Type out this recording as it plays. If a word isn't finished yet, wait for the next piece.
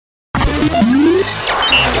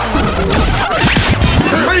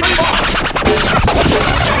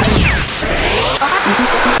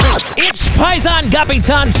It's Paisan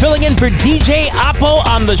Gapitan filling in for DJ Apo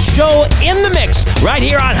on the show In the Mix, right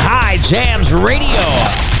here on High Jams Radio.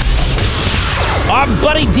 Our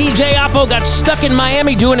buddy DJ Apo got stuck in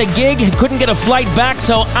Miami doing a gig, couldn't get a flight back,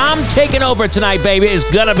 so I'm taking over tonight, baby. It's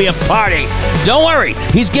gonna be a party. Don't worry,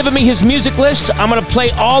 he's giving me his music list. I'm gonna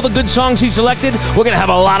play all the good songs he selected. We're gonna have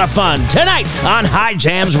a lot of fun tonight on High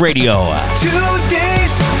Jams Radio. 2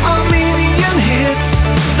 days, a million hits,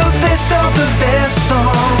 the best of the best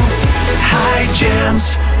songs. High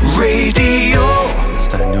Jams Radio. It's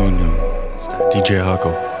that new. It's that DJ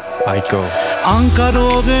Hako. Aiko.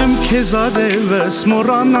 Անկարող եմ քեզ արևս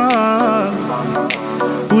մոռանալ,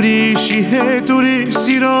 ուրիշի հետ ուրիշ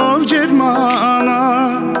սիրով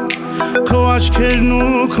ջերմանալ, քո աչքերն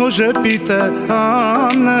ու քո ժպիտը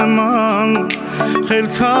աննման,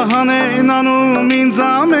 խելքահանեն անում ինձ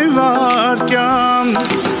ամեն վարկյան,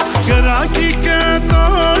 գրակի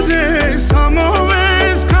կտորես, համով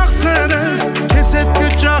ես քաղցերես, քեզ հետ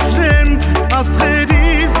կճախրեմ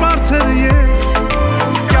աստղերից բարձր ես,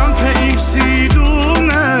 Իմ սիրուն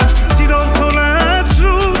ես, սիրով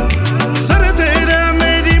քոլեցրու, սրտերը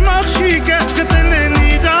մեր իմ աղջիկը գտել են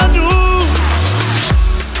իրարու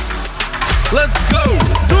Let's go!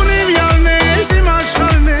 Դու նիմյալն ես, իմ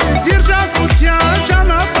աշխարհն ես, երջանկության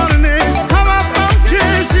ճանապարհն ես, հավատամ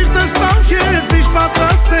քեզ, սիրտս տամ քեզ, միշտ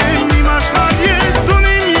պատրաստ եմ իմ աշխարհ ես, դու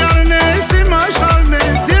նիմյալն ես, իմ աշխարհն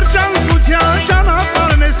ես, երջանկության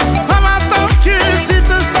ճանապարհն ես, հավատամ քեզ,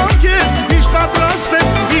 սիրտս տամ քեզ, միշտ պատրաստ եմ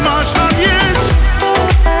իմ աշխարհ ես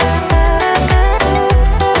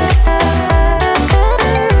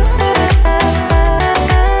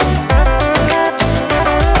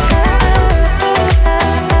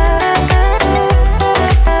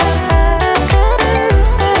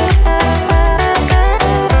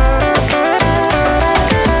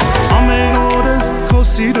Ամեն օրս քո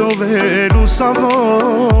սիրով է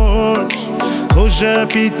լուսավոր Քո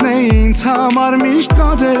ժպիտն է ինձ համար միշտ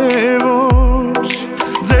կարևոր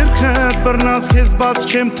Ձերքդ բռնած քեզ բաց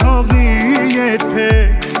չեմ թողնի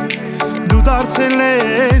երբեք Դու դարձել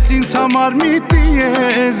ես ինձ համար մի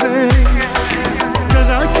տիեզերք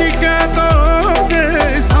Կրակի կտով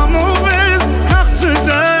ես, համով ես,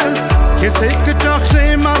 քաղցրես Քեզ հետ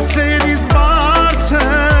կճախրեմ աստղերից բարձր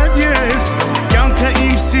ես Կյանքը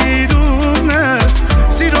իմ սիրուն ես,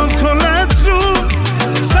 սիրով քոլեցրու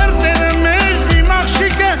Սրտերը մեր իմ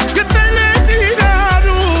աղջիկը գտել են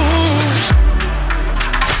իրարու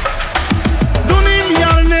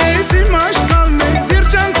Իմ աշխարհն ես,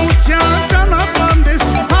 երջանկության ճանապարհն ես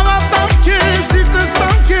Հավատամ քեզ, սիրտս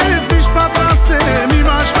տամ քեզ, միշտ պատրաստ եմ իմ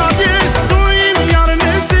աշխարհ ես Դու իմ յարն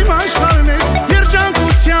ես, իմ աշխարհն ես,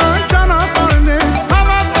 երջանկության ճանապարհն ես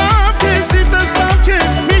Հավատամ քեզ, սիրտս տամ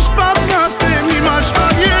քեզ, միշտ պատրաստ եմ իմ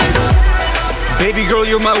աշխարհ ես Baby girl,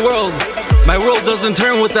 you're my world doesn't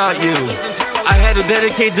turn without you I had to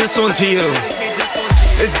dedicate this one to you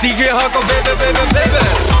It's DJ Hako, baby, baby, baby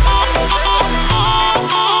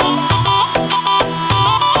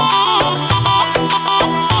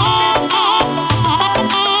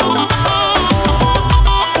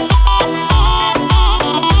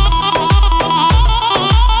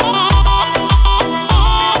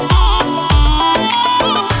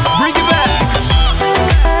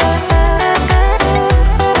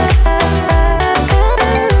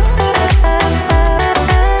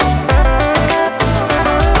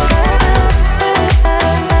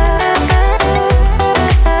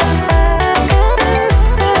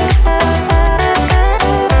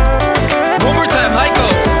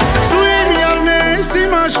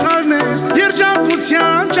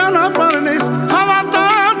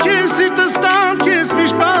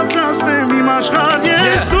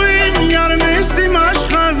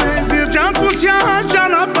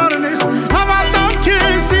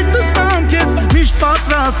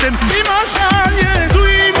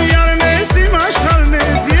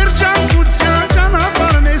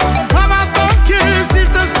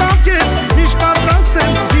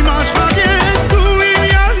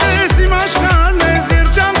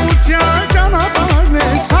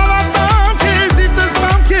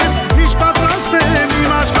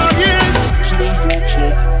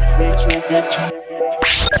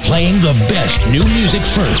Playing the best new music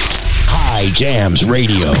first. High Jams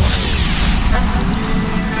Radio.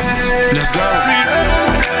 Let's go.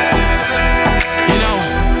 You know,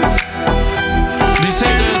 they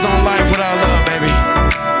say there's no life without love, baby.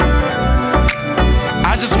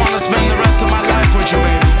 I just wanna spend the rest of my life with you,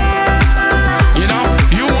 baby. You know,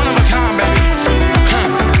 you one of a kind, baby.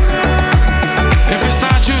 If it's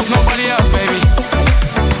not you, it's nobody else, baby.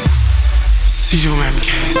 Սիրում եմ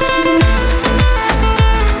քեզ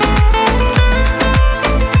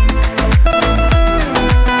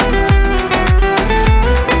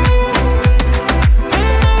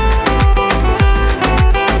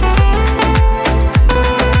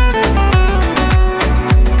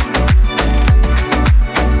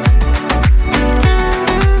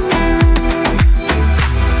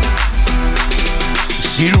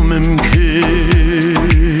Սիրում եմ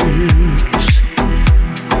քեզ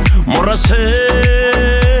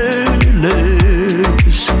Մոռացել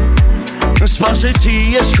ես Սպասեցի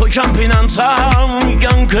ես քո ճամփին անցամ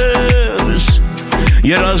կյանքս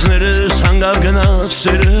Երազներս հանգավ գնաց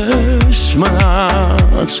սերս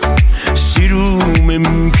մնաց Սիրում եմ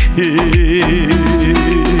քեզ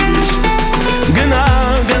Գնա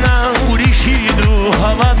գնա ուրիշի դու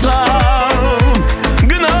հավատա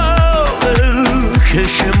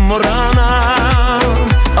Քեզ մոռանա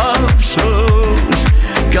Ափսոս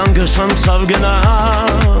կյանքս անցավ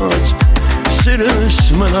գնաց Սիրս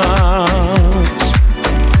մնաց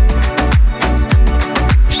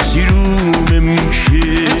Սիրում եմ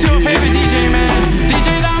քեզ It's your favorite DJ, man DJ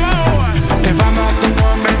Damo If I'm not the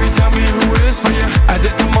one, baby, tell me who is for you I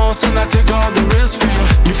did the most and I took all the risks for you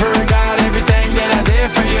You forgot everything that I did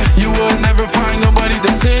for you You would never find nobody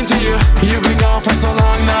that's into you You've been gone for so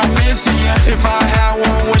long, now I'm missing you If I had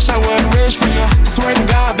one wish, I would wish for you Swear to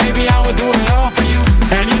God, baby, I would do it all for you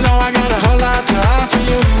And you know I got a whole lot to offer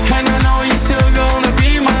you And I know you're still gonna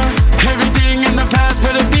be mine Everything in the past,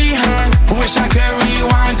 put it behind Wish I could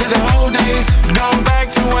rewind to the old days Going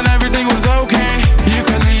back to when everything was okay You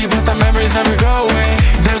could leave, but the memories never go away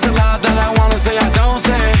There's a lot that I wanna say, I don't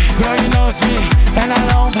say Girl, you know it's me, and I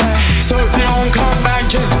don't play So if you don't come back,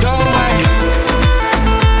 just go away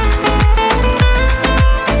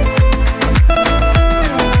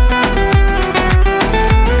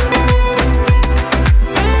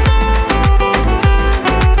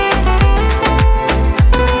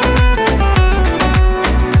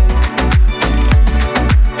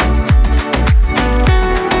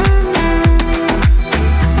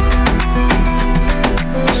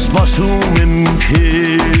Սպասում եմ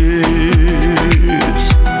քեզ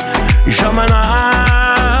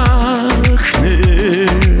Ժամանակն է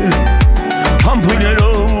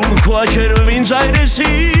Համբույրներով քո աչքերով ինձ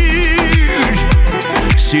այրեցիր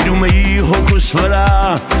Սիրում էի հոգուս վրա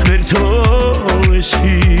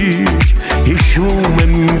վերթովեցիր Հիշում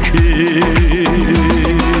եմ քեզ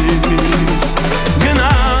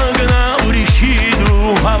Գնա գնա ուրիշի դու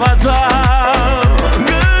հավատա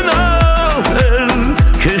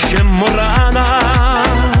Մոռանա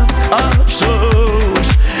Ափսոս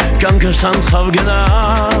կյանքս անցավ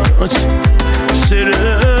գնաց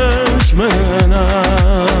Սիրս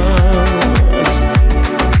մնաց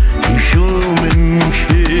Հիշում եմ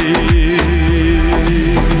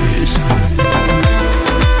քեզ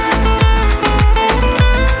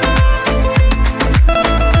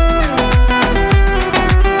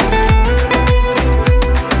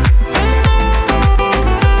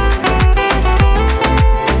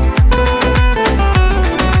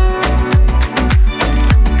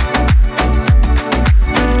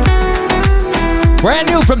Brand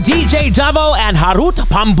new from DJ Davo and Harut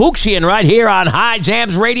Pambukshian right here on High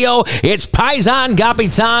Jams Radio. It's Paisan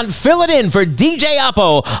Gapitan. Fill it in for DJ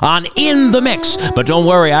Apo on In The Mix. But don't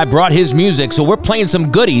worry, I brought his music, so we're playing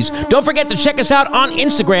some goodies. Don't forget to check us out on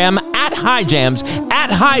Instagram at High Jams.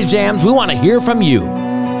 At High Jams, we want to hear from you.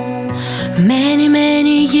 Many,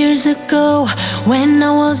 many years ago, when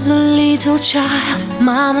I was a little child,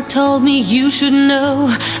 Mama told me you should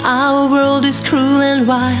know our world is cruel and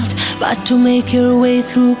wild, but to make your way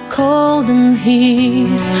through cold and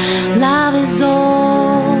heat, love is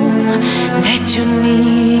all that you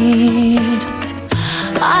need.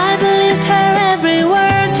 I believed her every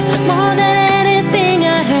word, more than anything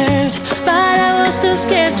I heard, but I was too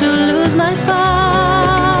scared to lose my phone.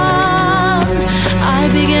 I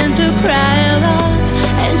began to cry a lot,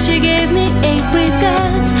 and she gave me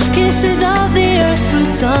apricots, kisses of the earth,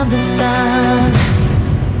 fruits of the sun.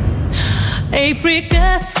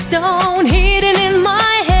 Apricot stone hidden in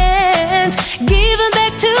my hand, given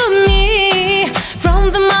back to me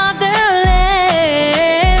from the motherland.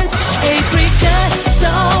 Apricot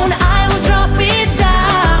stone, I will drop it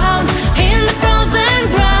down in the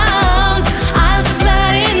frozen ground. I'll just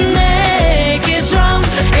let it make it strong.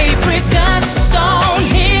 Apricot stone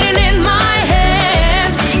hidden in my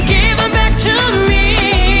hand, given back to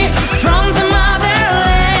me from the motherland.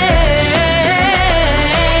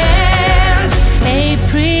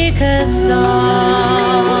 Apricot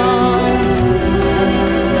stone.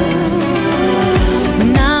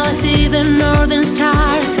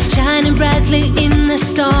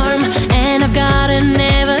 got an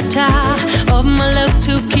avatar of my love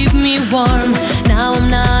to keep me warm. Now I'm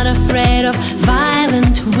not afraid of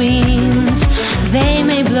violent winds. They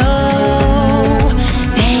may blow,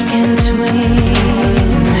 they can't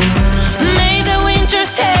win. May the winter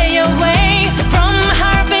stay away from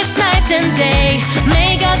harvest night and day.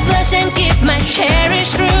 May God bless and keep my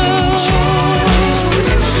cherished fruit.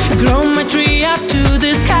 Grow my tree up to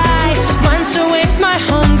the sky. Once I waved my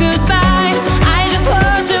home goodbye, I just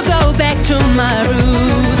want to go back to my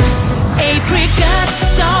roots. Apricot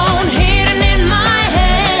stone hidden in my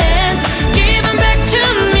hand, given back to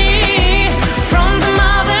me from the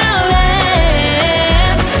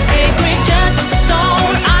motherland. Apricot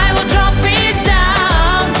stone, I will drop it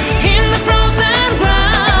down in the frozen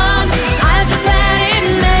ground. I'll just let it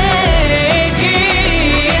make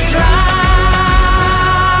its round.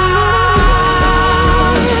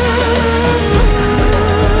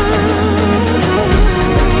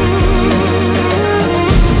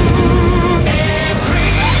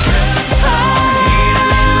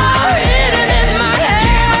 Hidden in my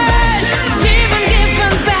hand, given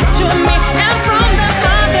back to me and from the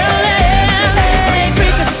motherland.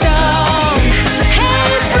 Apricot stone,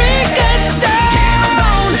 apricot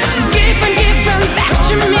stone, given back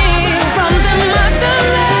to me from the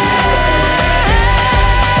motherland.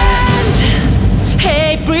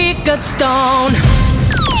 Apricot stone.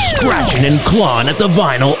 Scratching and clawing at the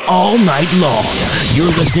vinyl all night long.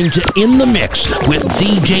 You're listening to In the Mix with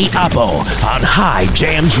DJ Apo on High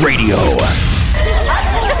Jams Radio.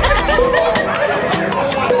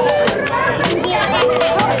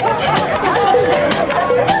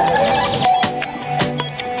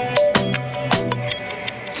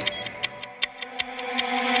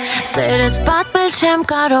 Սերս պատմել չեմ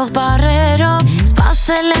կարող բարերով,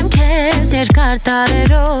 սպասել եմ քեզ երկար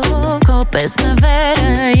տարերով, քո պես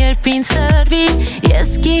նվերը երբ ինձ տրվի, ես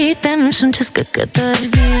գիտեմ շունչս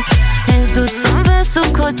կկտրվի, հենց դու ծնվես ու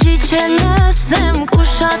քո ճիչել լսեմ,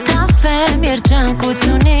 կուշաթափեմ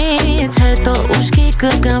երջանկությունից, հետո ուշքի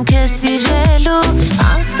կգամ քեզ սիրելու,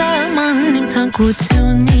 անսահման իմ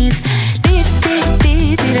թանկությունից, տի-տի-տի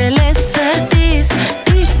տիրել ես սրտիս,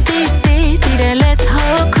 տի-տի-տի տիրել ես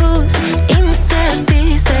հոգուս, իմ սրտի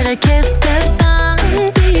սերը քեզ կտամ,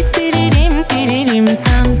 տի-տիրիրիմ տիրիրիմ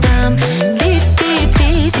տամ-տամ,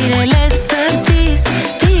 տի-տի-տի տիրել ես սրտիս,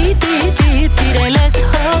 տի-տի-տի տիրել ես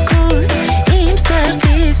հոգուս, իմ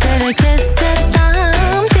սրտի սերը քեզ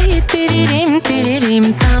կտամ, տի-տիրիրիմ տիրիրիմ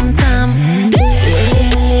տամ-տամ.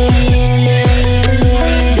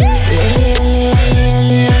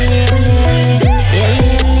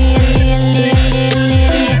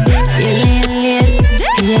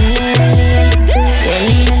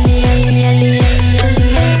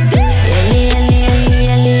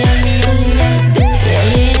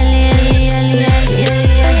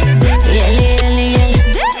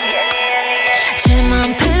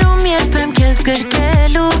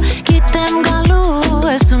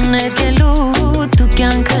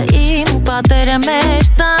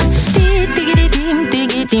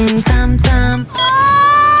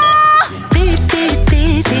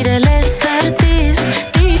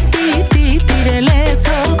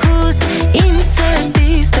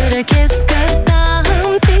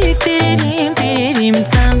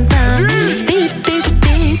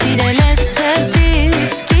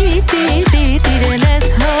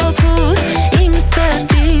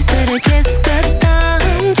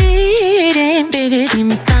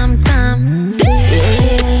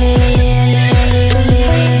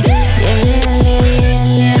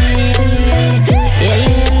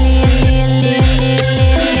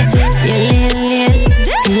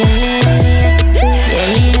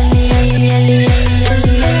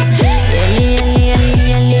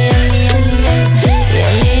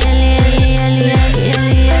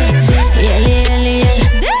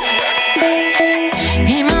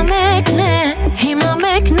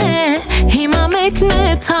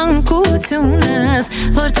 ցանկությունս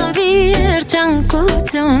որ ծնվի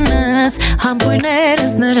երջանկությունս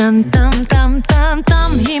համբույրներս նրան տամ տամ տամ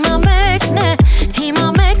տամ հիմա մեկն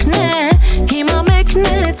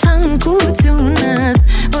է ցանկությունս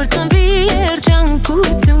որ ծնվի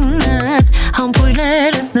երջանկությունս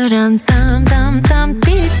համբույրներս նրան տամ տամ տամ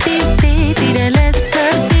տի տի տի տիրել ես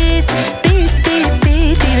սրտիս տի տի տի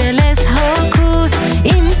տիրել ես հոգուս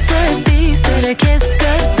իմ սրտի սերը քեզ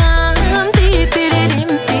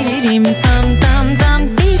tam tam tam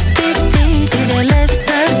ti ti ti tireles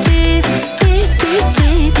sartis ti ti ti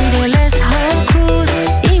tireles hokus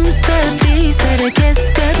im sarti sare kes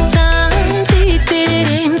katam ti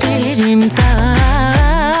tirim ta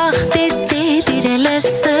ti ti tireles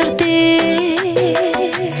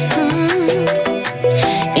sartis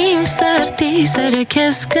Sarı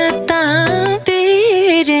kıskıdan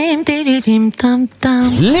dirim dirim tam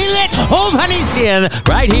tam. Lilit Hovhannisyan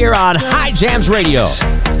right here on High Jams Radio.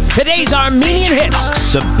 Today's Armenian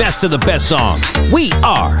hits, the best of the best songs. We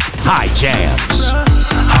are High Jams.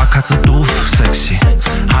 Հակացը տուվ սեքսի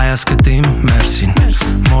Հայաս կտիմ մերսին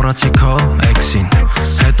Մորացի քո էքսին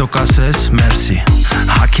Հետո կասես մերսի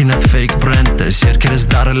Հակին էտ fake brand ես Երկերս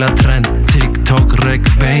դարել է trend TikTok, rec,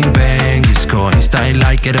 bang, bang Իսկ քո ինստայի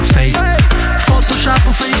լայքերը fake Photoshop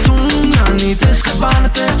ու Facetune Յանի տեսքը բանը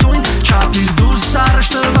տեստույն Չապից դուս առաջ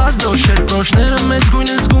տրված Դոշեր պրոշները մեծ գույն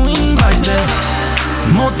ես գույն Բայց դե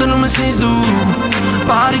մոտենում ես ինձ դու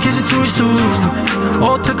Բարի կեզի ծույս դու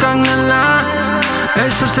Օթը կանգնելա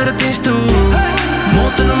Այսօր սերդ ինձ դու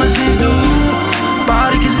Մոտենում ես ինձ դու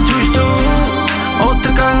Բարի կեզի ծույս դու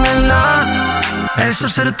Օթը կանգնելա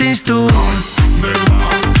Այսօր սերդ ինձ դու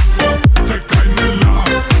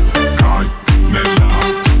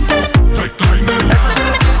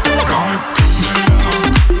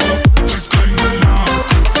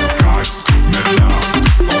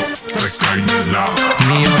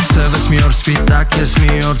Մի օր սպիտակ ես,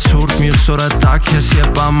 մի օր ցուրտ, մյուս օրը տաք ես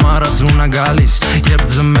Եբ ամառը ձուն է գալիս, երբ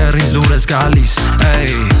ձմեռ ինձ դուր ես գալիս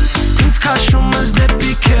Էй, ինձ քաշում ես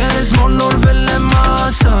դեպի քեզ, մոլորվել եմ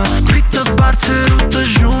ասա Բրիտը բարձր ու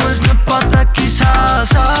տժում ես նպատակիս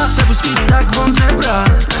հասա Սև ու սպիտակ ոնց զեբրա,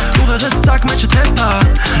 ուղեղը ծակ մեջը թեպա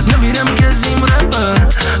Նվիրեմ քեզ իմ ռեպը,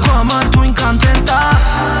 քո համար դու ինքան տենտա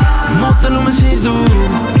Մոտենում ես ինձ դու,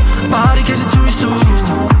 բարի քեզի ցույց դու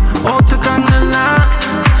Օթը կանգնելա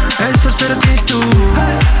Այսօր սերդ ինձ դու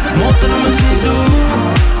Մոտենում ես ինձ դու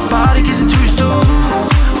Բարի կեզի ցույց դու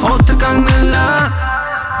Օթը կանգնելա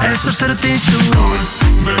Այսօր սերդ ինձ դու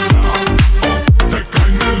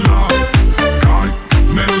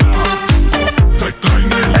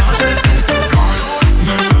Այսօր սերդ ինձ դու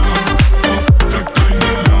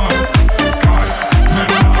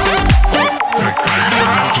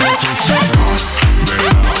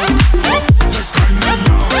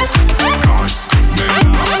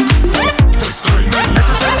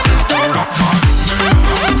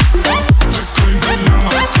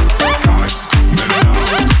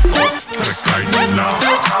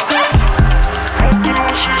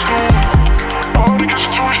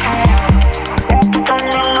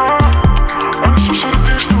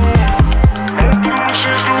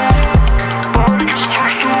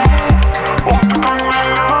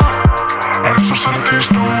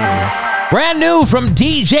Brand new from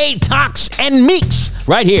DJ Tox and Meeks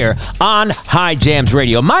right here on High Jams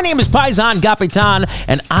Radio. My name is Paisan Gapitan,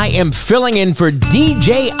 and I am filling in for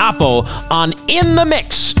DJ Apo on In the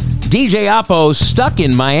Mix. DJ Apo, stuck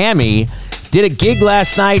in Miami, did a gig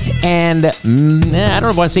last night, and I don't know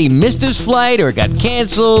if I want to say he missed his flight or it got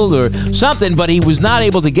canceled or something, but he was not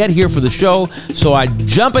able to get here for the show, so I'm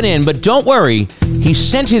jumping in. But don't worry, he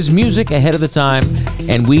sent his music ahead of the time,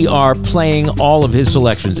 and we are playing all of his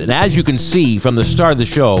selections. And as you can see from the start of the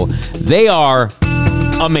show, they are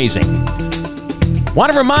amazing.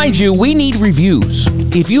 Want to remind you, we need reviews.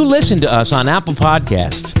 If you listen to us on Apple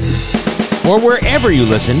Podcasts, or wherever you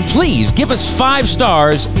listen, please give us 5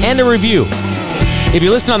 stars and a review. If you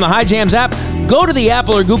listen on the High Jams app, go to the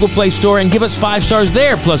Apple or Google Play Store and give us 5 stars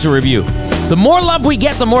there plus a review. The more love we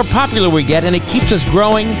get, the more popular we get, and it keeps us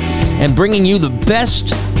growing and bringing you the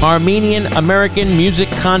best Armenian American music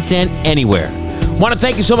content anywhere. Want to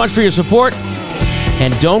thank you so much for your support,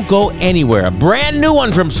 and don't go anywhere. A brand new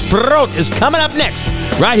one from Sprot is coming up next,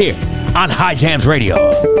 right here on High Jams Radio.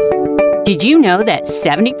 Did you know that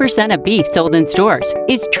 70% of beef sold in stores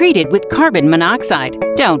is treated with carbon monoxide?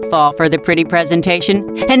 Don't fall for the pretty presentation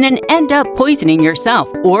and then end up poisoning yourself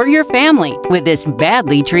or your family with this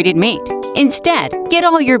badly treated meat. Instead, get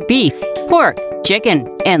all your beef, pork, chicken,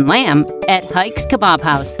 and lamb at Hikes Kebab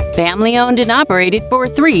House. Family owned and operated for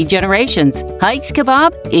 3 generations. Hikes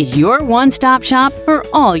Kebab is your one-stop shop for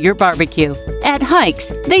all your barbecue. At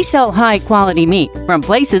Hikes, they sell high-quality meat from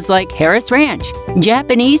places like Harris Ranch,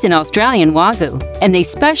 Japanese and Australian Wagyu, and they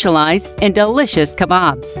specialize in delicious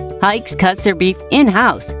kebabs. Hikes cuts their beef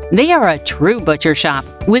in-house. They are a true butcher shop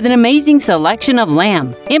with an amazing selection of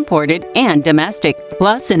lamb, imported and domestic,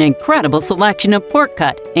 plus an incredible selection of pork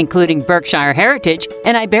cut, including Berkshire Heritage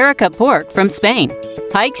and Iberica pork from Spain.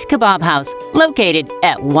 Hikes Kebab House, located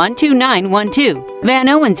at 12912 Van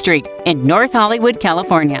Owen Street in North Hollywood,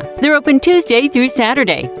 California. They're open Tuesday through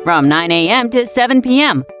Saturday from 9 a.m. to 7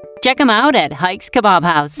 p.m. Check them out at Hikes Kebab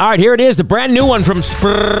House. All right, here it is, the brand new one from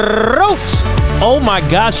Sprouts. Oh my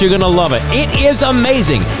gosh, you're going to love it. It is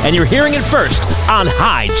amazing, and you're hearing it first on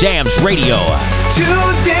High Jams Radio.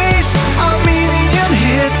 Today's Armenian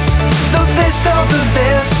hits, the best of the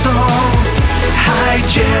best songs. High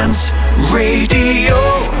Jams Radio.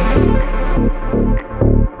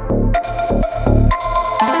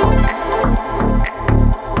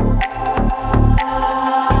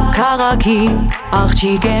 Քաղաքի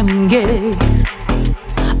աղջիկ եմ ես,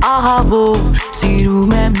 ահա որ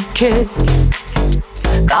սիրում եմ քեզ,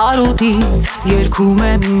 կարոտից երգում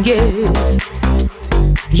եմ ես,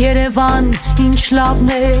 Երևան ինչ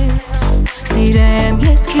լավն ես, սիրեմ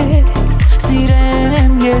ես քեզ,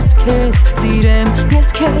 սիրեմ ես քեզ, սիրեմ ես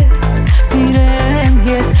քեզ, սիրեմ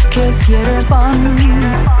ես քեզ Երևան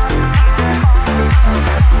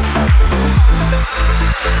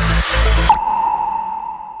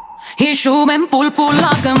Հիշում եմ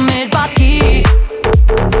պուլպուլակը մեր բակի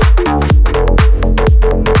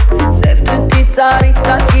Սև թթի ծարի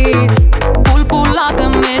տակի Պուլպուլակը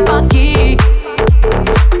մեր բակի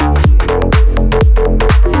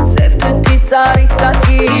Սև թթի ծարի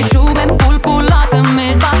տակի Հիշում եմ պուլպուլակը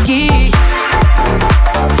մեր բակի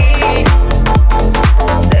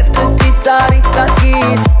Սև թթի ծարի տակի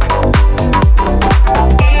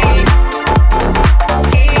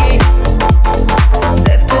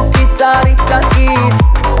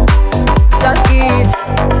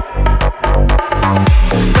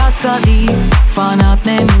Կասկադի ֆանատն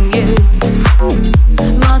եմ ես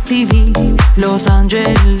Մասիվից Լոս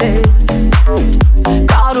Անջելես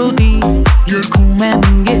Կարոտից երգում եմ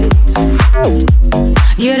ես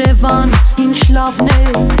Երևան ինչ լավն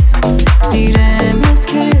ես Սիրեմ ես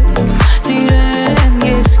քեզ, սիրեմ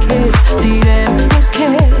ես քեզ, սիրեմ ես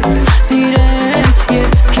քեզ, սիրեմ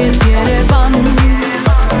ես քեզ Երևան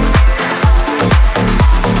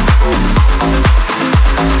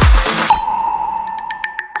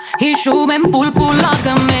Հիշում եմ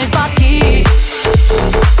պուլպուլակը մեր բակի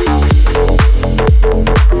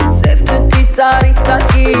Սև թթի ծարի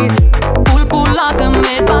տակի Պուլպուլակը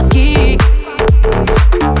մեր բակի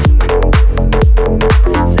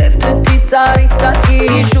Սև թթի ծարի տակի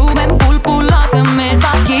Հիշում եմ պուլպուլակը մեր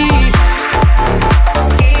բակի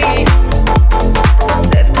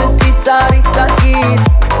Սև թթի ծարի տակի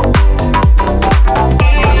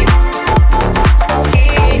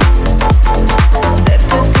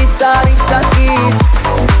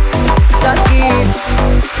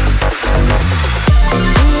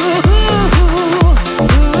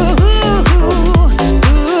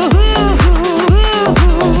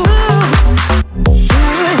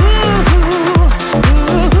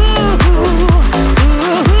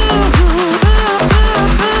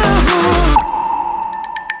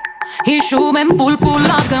Հիշում եմ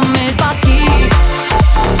պուլպուլակը մեր բակի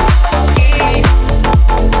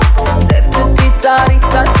Սև թթի ծարի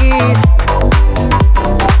տակի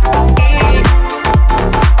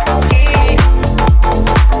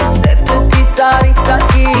Սև թթի ծարի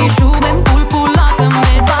տակի Հիշում եմ պուլպուլակը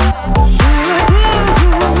մեր բակի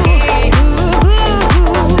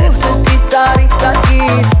Սև թթի ծարի տակի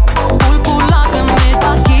Պուլպուլակը մեր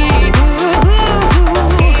բակի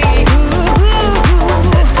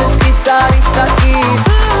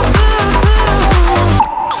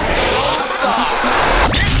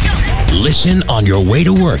Listen on your way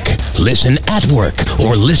to work, listen at work,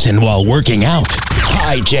 or listen while working out.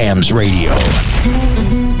 High Jams Radio.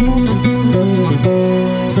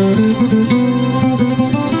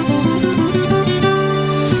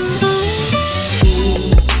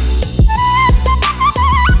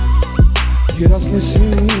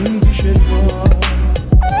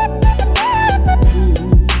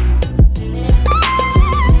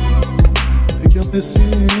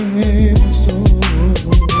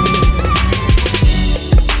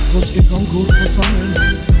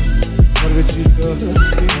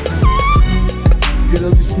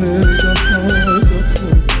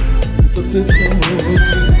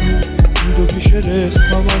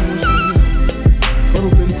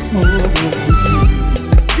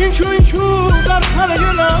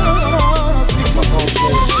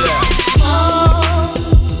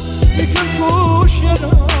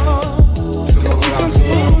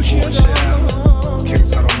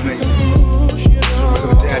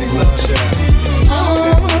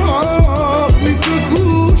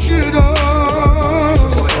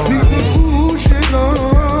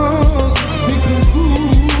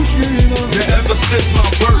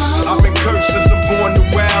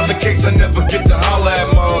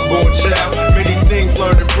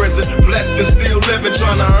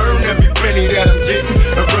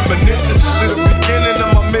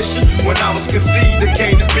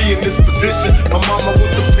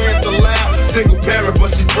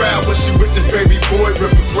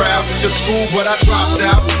 But I dropped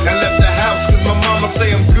out and left the house cause my mama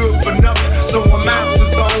say I'm good for nothing. So I'm out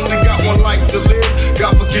since I only got one life to live.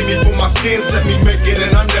 God forgive me for my sins, let me make it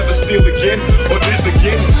and I never steal again or this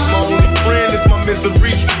again. My only friend is my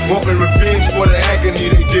misery, wanting revenge for the agony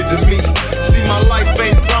they did to me. See, my life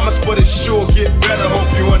ain't promised, but it sure get better.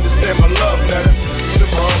 Hope you understand my love letter to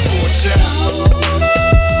my unborn child.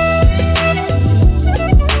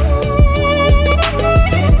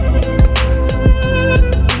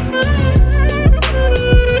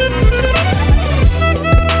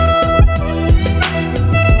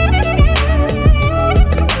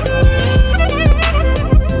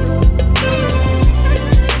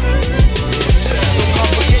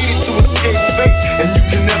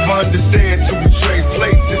 Understand to betray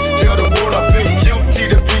places. Tell the world I've been guilty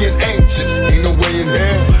to being anxious. Ain't no way in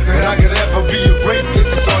hell that I could ever be a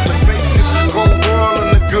rapist. It's hard to fake this cold world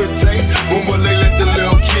on a good day. When will they let the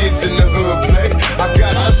little kids in the hood play? I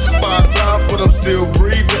got us 5 times, but I'm still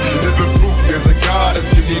breathing. Living proof there's a God if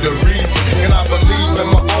you need a reason. And I believe in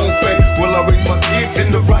my own faith. Will I raise my kids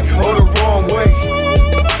in the right or the wrong way?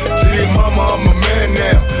 Dear mama, I'm a man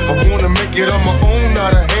now. I wanna make it on my own,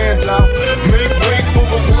 not a handout. Make way for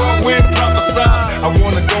a world where prophesies. I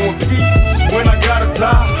wanna go in peace when I gotta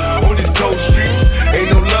die on these cold streets. Ain't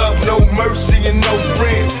no love, no mercy, and no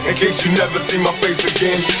friends. In case you never see my face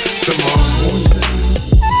again tomorrow.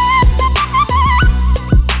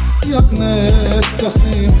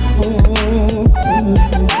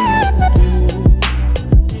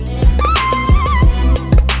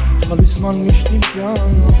 Talisman miştim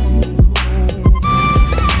yanım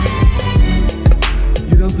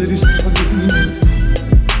Yıllarız kaderim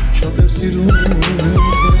Şadev sirum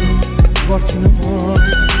Vartinama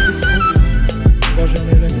Bajan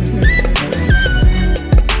elene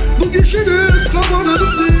Bu geçeriz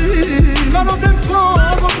kabarırız Kanadem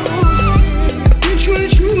kabarırız İçu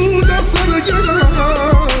dersler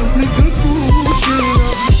gelmez Mikın kuşeler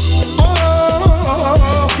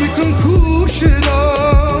Ah mikın kuşeler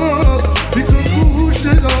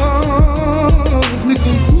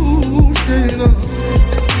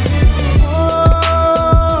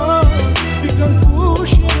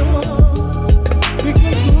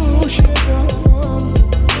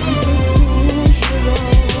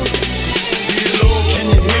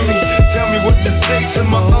To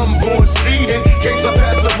my unborn seed, in case I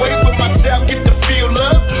pass away, will my child get to feel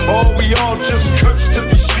love? Or we all just cursed to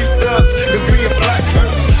be street thugs? Cause being black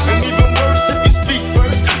hurts, and even worse if you speak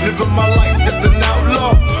first. Living my life as an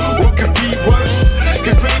outlaw, what could be worse?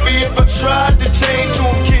 Cause maybe if I tried to change who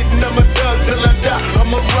I'm kidding, I'm a thug till I die.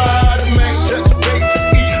 I'm a rider, man, touch bases,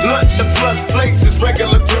 eat lunch and plus places.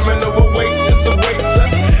 Regular criminal oasis awaits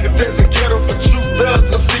us. If there's a ghetto for true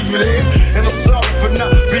thugs, I'll see you there. And I'm sorry for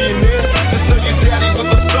not being there. Just know your daddy was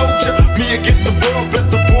a soldier. Me against the world, bless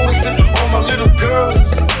the boys and all my little girls.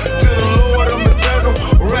 To the Lord, I'm eternal.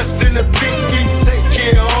 Rest in the peace, peace. Take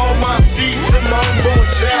care of all my seeds and my unborn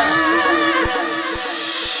child.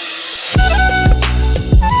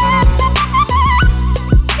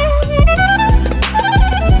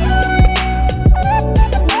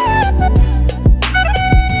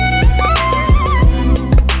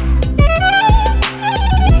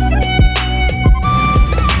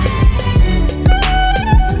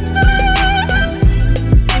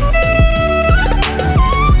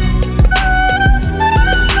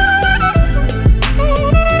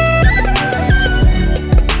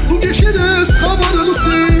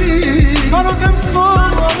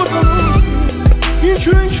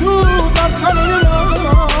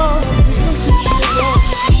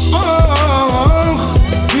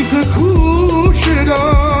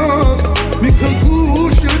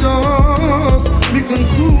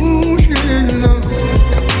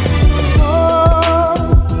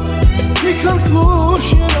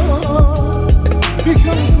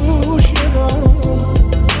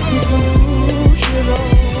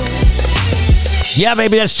 Yeah,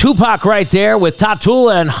 baby, that's Tupac right there with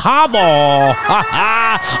Tatul and Havo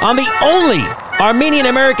on the only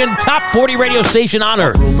Armenian-American top 40 radio station on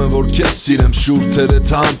earth. Որ քեզ սիրեմ շուրթերը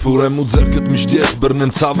թամփուրեմ ու ձեռքդ միշտ ես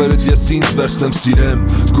բռնեմ ցավերդ ես ինձ վերցնեմ սիրեմ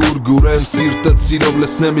գուրգուրեմ սիրտդ սիրով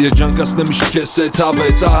լցնեմ երջանկացնեմ միշտ քեզ հետ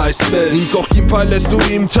հավետ այսպես իմ կողքին փայլես դու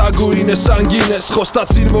իմ թագուհին ես անգին ես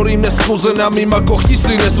խոստացիր որ ինձ կուզենամ հիմա կողքից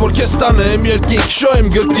լինես որ քեզ տանեմ երկինք շոյեմ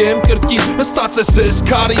գրկեմ կրկին նստած ես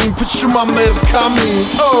քարին փչում ամեր քամին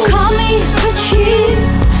Քամի փչի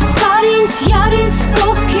կարինց յարից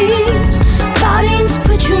կողքից Կարինց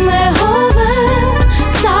փչում է հովը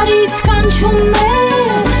Սարից կանչում է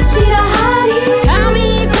սիրահարի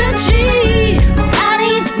Քամի փչի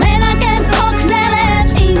Կարինց մենակ են փոքնել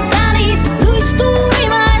են ինձանից Լույս տուր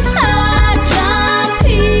իմ այս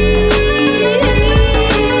հաճամփի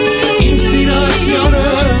Իմ սիրացյանը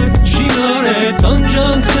չինար է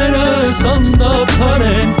տանջանքները սանդափար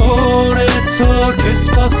են օր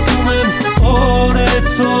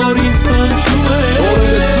այսօր ինձ տնչում է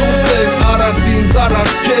Օրերը ցուրտ են առանց ինձ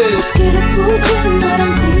առանց քեզ Խոսքերը փոքրեն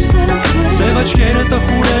առանց ինձ առանց քեզ Սև աչքերը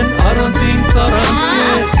տխուր են առանց ինձ առանց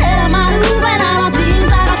քեզ Ասերը մանուկ են առանց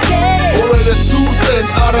ինձ առանց քեզ Օրերը ցուրտ են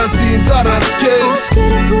առանց ինձ առանց քեզ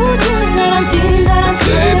Խոսքերը փոքրեն առանց ինձ առանց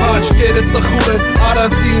քեզ Սև աչքերը տխուր են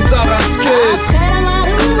առանց ինձ առանց քեզ Ասերը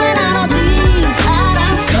մանուկ են առանց ինձ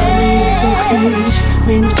առանց Քամից օգնիր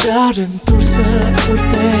Մինչարն դուրսը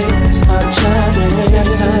ցուրտ է Անչար է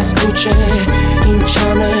երսս պուչ է Ինչ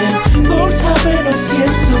անեմ Որ ցավերս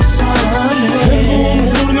ես դուրս անեմ Հեղում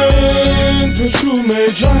զուրն են Փշում է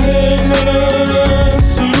ջահելները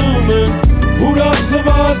Սիրում եմ Ուրախ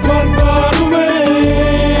զվատ պարպարում է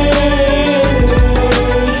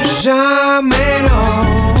Ժամերով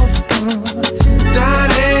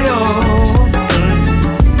Դարերով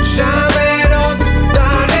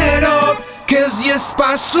Կեզ ես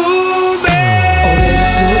սպասում Օրերը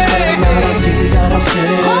ցուրտ են առանց ինձ առանց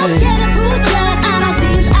քեզ Խոսքերը փոքրեն առանց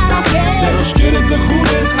ինձ առանց քեզ Աչքերը տխուր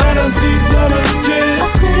են առանց ինձ առանց քեզ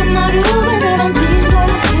Ասերը մանուկ են առանց ինձ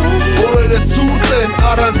առանց քեզ Օրերը ցուրտ են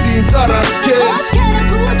առանց ինձ առանց քեզ Խոսքերը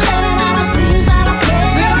փոքրեն առանց ինձ առանց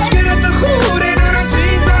քեզ Աչքերը տխուր են առանց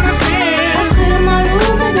ինձ առանց քեզ Ասերը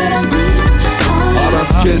մանուկ են առանց ինձ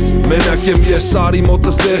Առանց քեզ մենակ եմ ես արի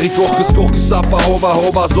մոտը սեղի կողքս կողքս ապահովա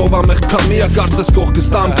հովազովա մեղքամիա կարծես կողքս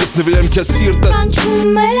տամ քեզ նվիրեմ քեզ սիրտս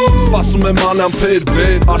Սպասում եմ անամպեր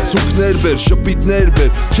բեր արցունքներ բեր շպիտներ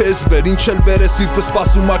բեր քեզ բեր ինչ էլ բեր է սիրտը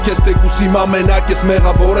սպասում ա քեզ տեկուսի մամենակ ես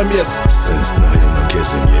մեղավոր եմ ես Սենց նայում եմ քեզ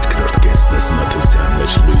իմ երկրորդ կեսն ես մթության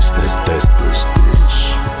մեջ լույսն ես տեստ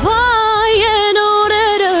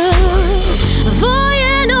Վայ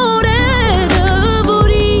են օրերը որ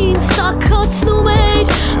ինձ տաքացնում էր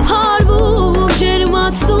Փարվում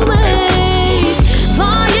ջերմացնում էր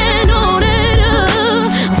Վայ են օրերը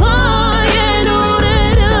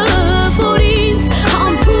որ ինձ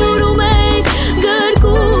համբուրում էր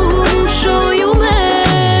գրկում շոյում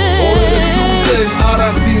էր Օրերը ցուրտ են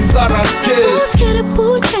առանց ինձ առանց քեզ Խոսքերը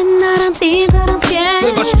փոքր են առանց ինձ առանց քեզ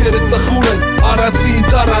Սև աչքերը տխուր են առանց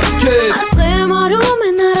ինձ առանց քեզ Ասերը մարում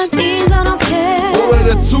են առանց ինձ առանց քեզ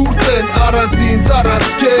Օրերը ցուրտ են առանց ինձ առանց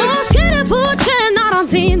քեզ Խոսքերը փոքր են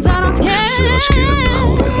առանց ինձ առանց քեզ Աչքերը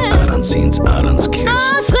տխուր են առանց ինձ առանց քեզ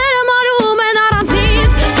Ասերը մարում են առանց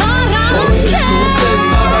ինձ առանց Օրերը ցուրտ են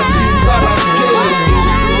առանց ինձ առանց քեզ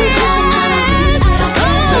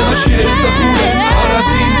Սև աչքերը տխուր են առանց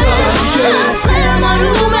ինձ առանց քեզ Ասերը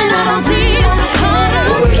մարում են առանց ինձ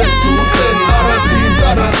Օրերը ցուրտ են առանց ինձ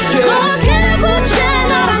առանց քեզ Խոսքերը փոքր են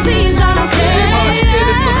առանց ինձ առանց քեզ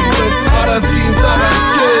Աչքերը տխուր են առանց ինձ առանց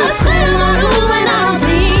քեզ Ասերը մարում են առանց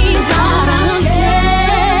ինձ առանց քեզ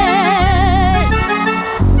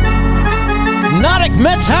Narek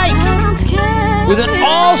Metzhike with an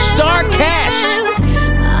all-star cast.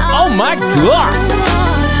 Oh my God.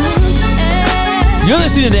 You're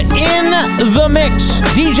listening to In The Mix.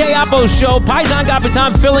 DJ Oppo's show. Paisan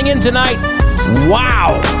Kapitan filling in tonight.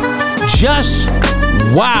 Wow. Just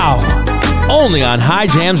wow. Only on High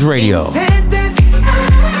Jams Radio.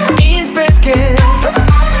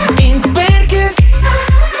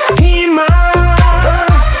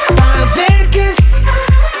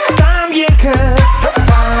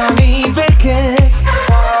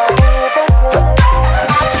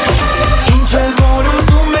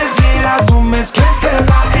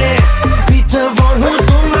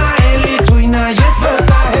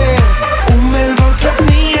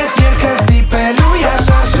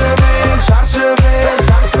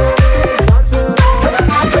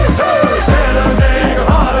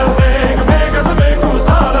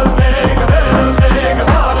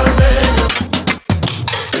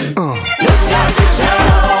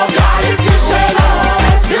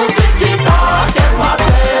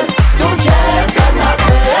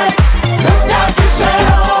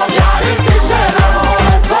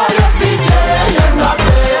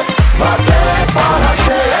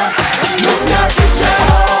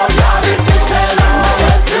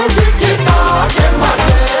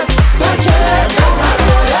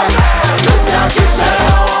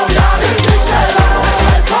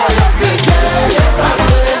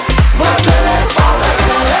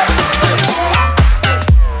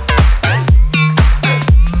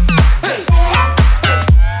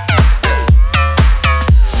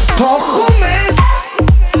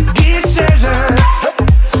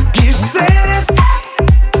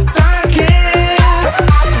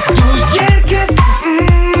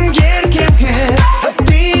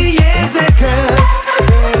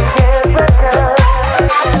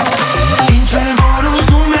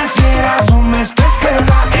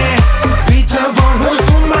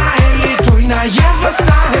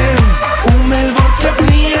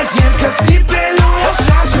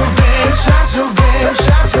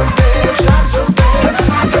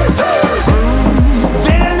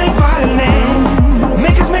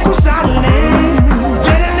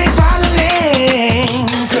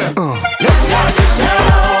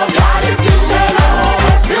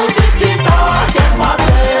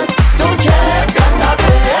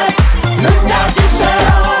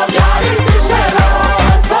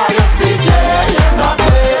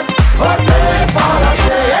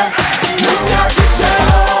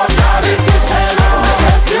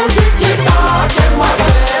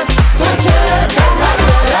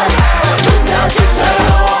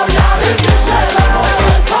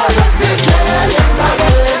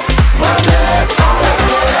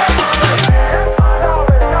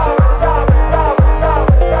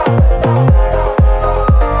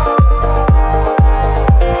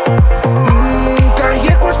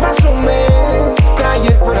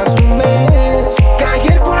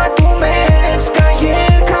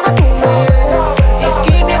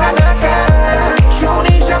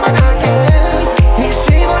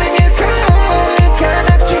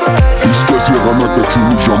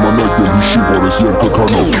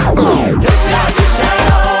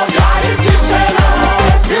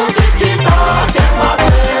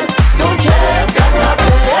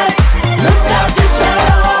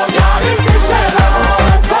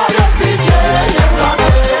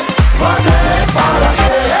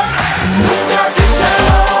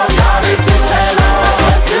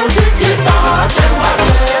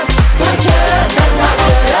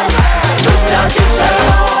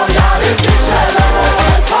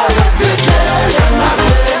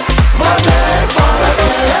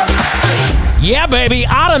 Yeah, baby.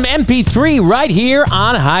 Autumn MP3 right here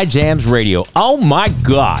on High Jams Radio. Oh, my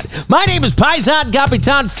God. My name is Paisan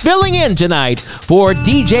Capitan, filling in tonight for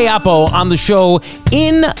DJ Apo on the show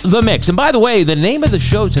In the Mix. And by the way, the name of the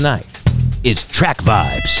show tonight is Track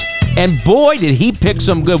Vibes. And boy, did he pick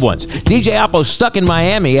some good ones. DJ Apo, stuck in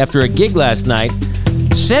Miami after a gig last night,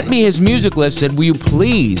 sent me his music list, said, will you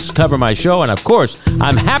please cover my show? And of course,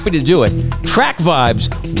 I'm happy to do it. Track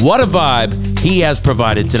Vibes, what a vibe he has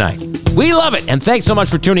provided tonight. We love it, and thanks so much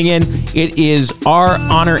for tuning in. It is our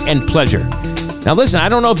honor and pleasure. Now listen, I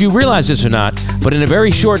don't know if you realize this or not, but in a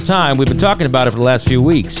very short time, we've been talking about it for the last few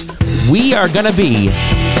weeks, we are going to be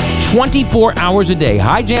 24 hours a day.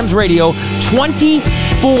 High Jams Radio,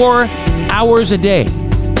 24 hours a day.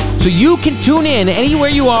 So you can tune in anywhere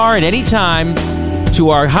you are at any time to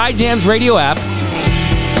our High Jams Radio app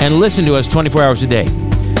and listen to us 24 hours a day.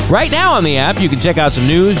 Right now on the app, you can check out some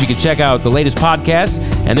news, you can check out the latest podcasts,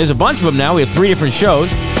 and there's a bunch of them now. We have 3 different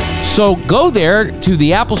shows. So go there to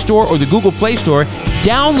the Apple Store or the Google Play Store,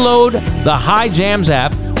 download the High Jams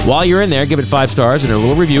app. While you're in there, give it 5 stars and a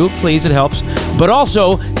little review, please, it helps. But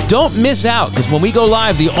also, don't miss out, because when we go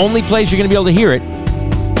live, the only place you're going to be able to hear it,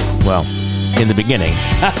 well, in the beginning.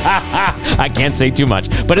 I can't say too much.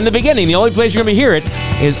 But in the beginning, the only place you're going to hear it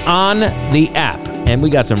is on the app. And we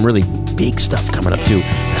got some really big stuff coming up, too,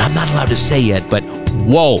 that I'm not allowed to say yet, but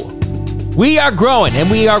whoa. We are growing,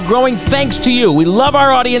 and we are growing thanks to you. We love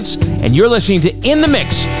our audience, and you're listening to In the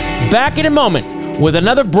Mix. Back in a moment with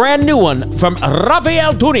another brand new one from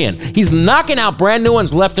Rafael Tunian. He's knocking out brand new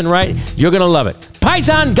ones left and right. You're going to love it.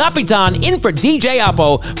 Paisan Capitan in for DJ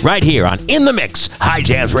Apo right here on In the Mix, High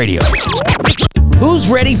Jams Radio. Who's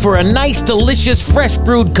ready for a nice, delicious, fresh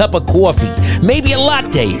brewed cup of coffee? Maybe a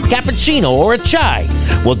latte, cappuccino, or a chai?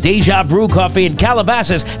 Well, Deja Brew Coffee in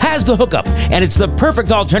Calabasas has the hookup, and it's the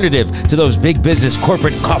perfect alternative to those big business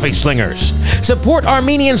corporate coffee slingers. Support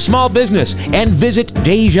Armenian small business and visit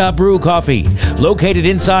Deja Brew Coffee. Located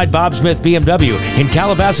inside Bob Smith BMW in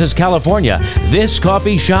Calabasas, California, this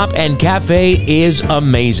coffee shop and cafe is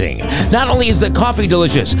amazing. Not only is the coffee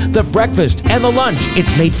delicious, the breakfast and the lunch,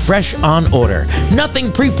 it's made fresh on order.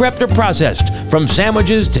 Nothing pre-prepped or processed. From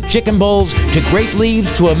sandwiches to chicken bowls to grape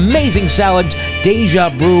leaves to amazing salads, Deja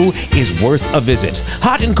Brew is worth a visit.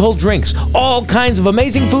 Hot and cold drinks, all kinds of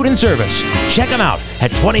amazing food and service. Check them out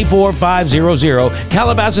at 24500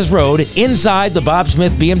 Calabasas Road inside the Bob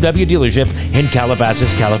Smith BMW dealership in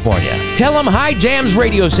Calabasas, California. Tell them High Jams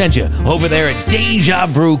Radio sent you over there at Deja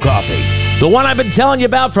Brew Coffee. The one I've been telling you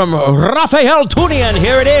about from Rafael Tunian,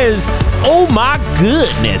 here it is. Oh my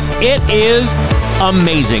goodness, it is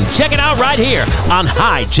amazing. Check it out right here on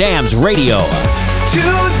High Jams Radio.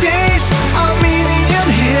 Today's Armenian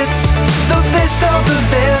hits, the best of the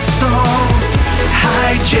best songs.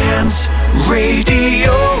 High Jams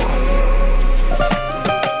Radio.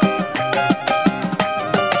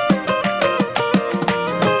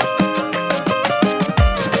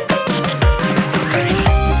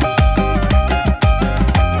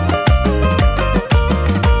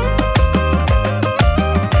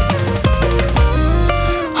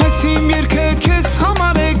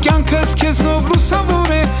 Քեզնով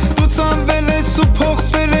լուսավոր է, դու ծանվել ես ու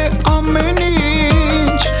փոխվել է ամեն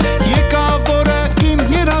ինչ Եկավորը իմ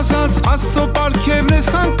երազած, Աստծո պարգևն ես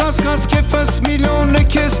անկասկած Քեֆս միլիոն է,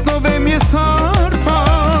 քեզնով եմ ես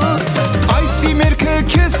հարբած Այս իմ երգը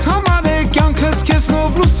քեզ համար է, կյանքս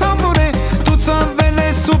քեզնով լուսավոր է Դու ծանվել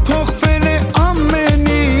ես ու փոխվել է ամեն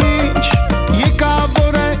ինչ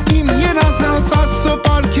Եկավորը իմ երազած, Աստծո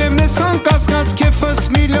պարգևն ես անկասկած Քեֆս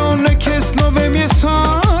միլիոն է, քեզնով եմ ես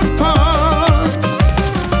հարբած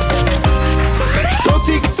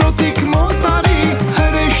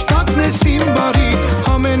Simbarի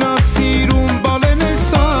ամենասիրուն բալեն ես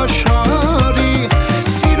աշխարհի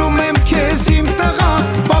Սիրում եմ քեզ իմ տղա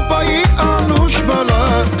պապայի անուշ բալա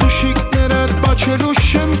Թուշիկներդ բաչելու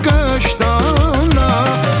շեմ կշտանա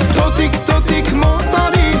Տոտիկ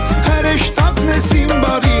մոտարի հրեշտակն ես իմ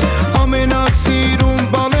բարի Ամենասիրուն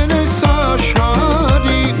բալեն ես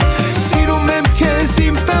աշխարհի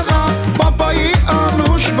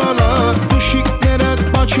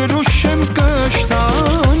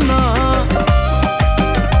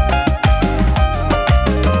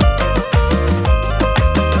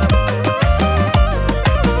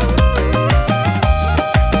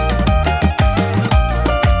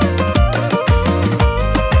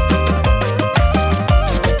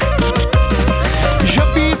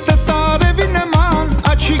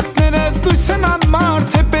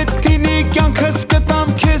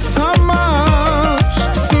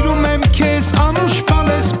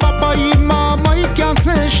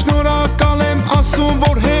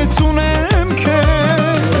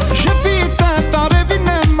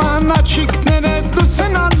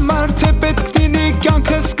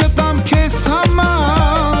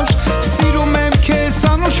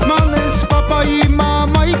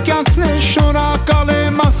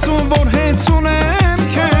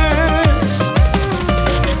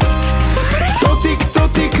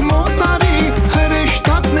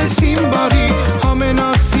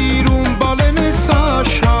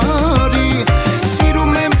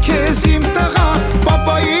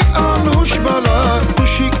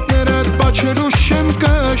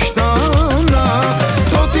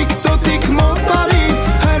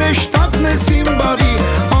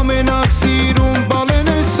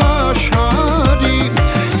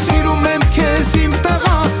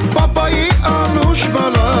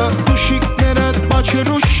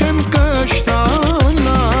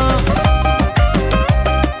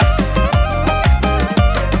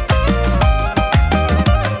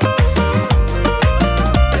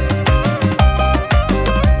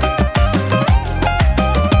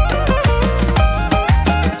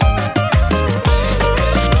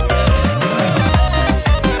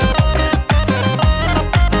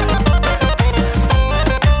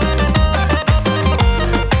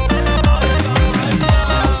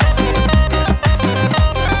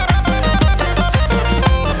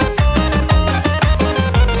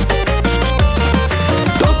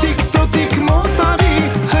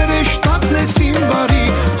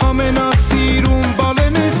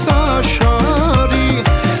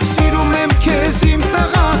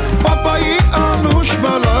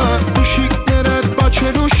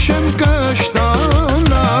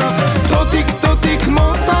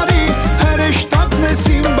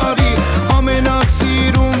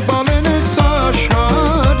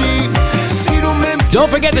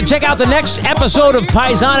forget to check out the next episode of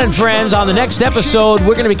Paisan and Friends. On the next episode,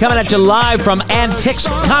 we're going to be coming at you live from Antics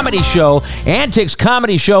Comedy Show. Antics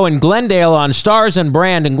Comedy Show in Glendale on Stars and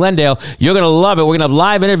Brand in Glendale. You're going to love it. We're going to have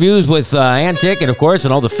live interviews with Antic and, of course,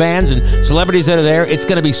 and all the fans and celebrities that are there. It's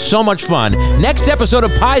going to be so much fun. Next episode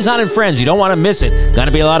of Paisan and Friends. You don't want to miss it. Going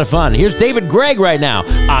to be a lot of fun. Here's David Gregg right now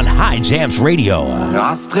on High Jams Radio.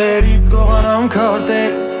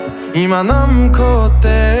 Իմանամ քո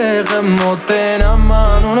տեղը մոտենամ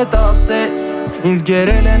անունը տասես Ինձ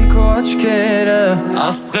գերել են քո աչքերը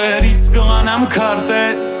Աստղերից կողանամ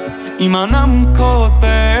քարտես Իմանամ քո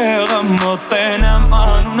տեղը մոտենամ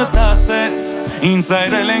անունը տասես Ինձ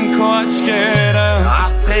այրել են քո աչքերը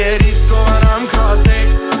Աստղերից կողանամ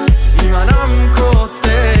քարտես Իմանամ քո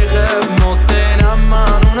տեղը մոտենամ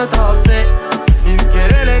անունը տասես Ինձ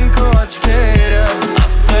գերել են քո աչքերը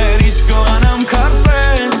Աստղերից կողանամ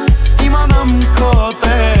քարտես Իմանամ քո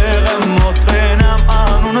տեղը մոտենամ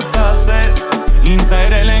անունը տասես Ինձ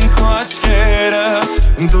այրել են քո աչքերը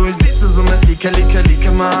Դու ինձ դից ուզում ես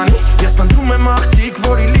լիքը մանի Ես պնդում եմ աղջիկ,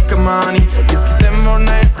 որի լիքը մանի Ես գիտեմ, որ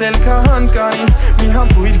նա ես խելքահան կանի Մի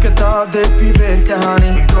համբույր կտա դեպի վեր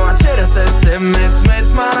կհանի Քո աչերս ես է մեծ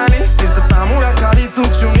մանալի Սիրտը տամուրակալից ու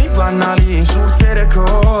չունի բանալի Շուրթերը քո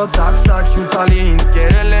տակ հյութալի Ինձ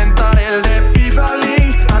գերել են տարել դեպի բալի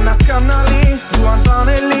Անասկանալի, դու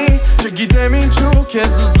անտանելի Չգիտեմ ինչու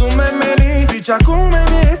քեզ ուզում եմ էլի Վիճակում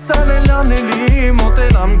եմ ես անելի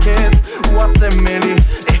Մոտենամ քեզ ու ասեմ էլի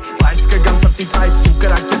Բայց կգամ սրտիտ այց դու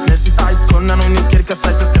կրակ ես ներսից այս Քոնան ունիս կերկս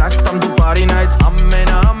այս ես կրակ տամ դու բարին այս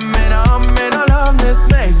Ամենա լավն ես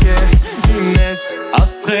մեկ է իմն ես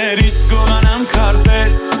Աստղերից կողանամ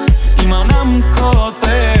քարտես Իմանամ քո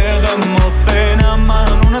տեղը մոտենամ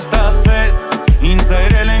անունը տասես Ինձ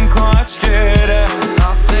այրել են քո աչքերը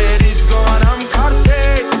Աստղերից կողանամ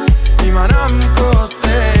քարտես Իմանամ քո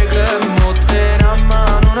տեղը մոտենամ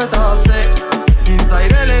անունը տասես Ինձ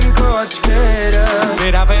այրել են քո աչքերը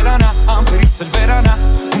Վերանա, ամպերից էլ վերանա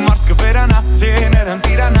Մարդ կվերանա, տեներն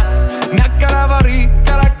տիրանա Նա կարավարի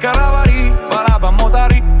Բարաբա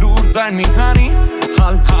մոդարի, լուր ձայն մի հանի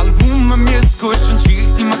Հալվում եմ ես քո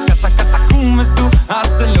շնչից Հիմա կատակում ես դու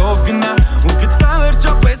ասելով գնա Ու գտա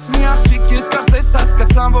վերջապես մի աղջիկ ես Կարծես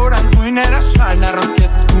հասկացան, որ անհույն էր աշխարհն առանց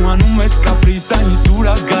քեզ Դու անում ես կապրիզ, դա ինձ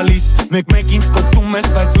դուր ա գալիս Մեկ ինձ կոպտում ես,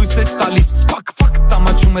 բայց լույս ես տալիս Ֆակ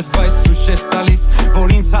տամաչում ես, բայց ցույց ես տալիս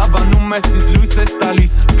Որ ինձ հավանում ես, ինձ լույս ես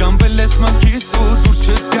տալիս Գամվել ես մտքիս ու դուրս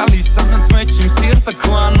ես գալիս Անընդմեջ իմ սիրտը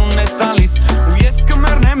քո անունն է տալիս Ու ես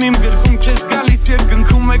կմեռնեմ իմ գրքում քեզ գալիս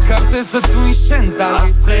Երկնքում է քարտեզը դու ինձ չեն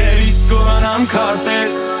տալիս Աստղերից կողանամ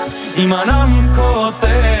քարտեզ Իմանամ քո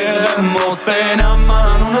տեղը մոտենամ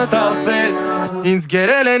անունը տասես Ինձ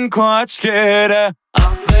գերել են քո աչքերը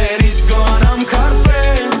Աստղերից կողանամ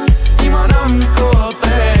քարտեզ Իմանամ քո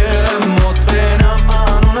տեղը մոտենամ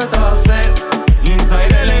անունը տասես Ինձ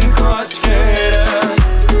այրել են քո աչքերը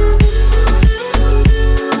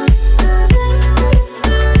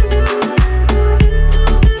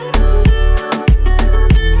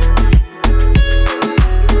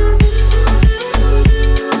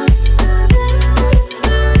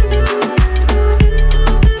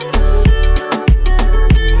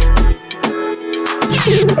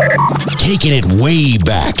Taking it way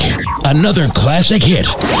back. Another classic hit.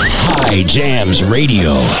 High Jams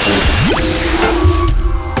Radio.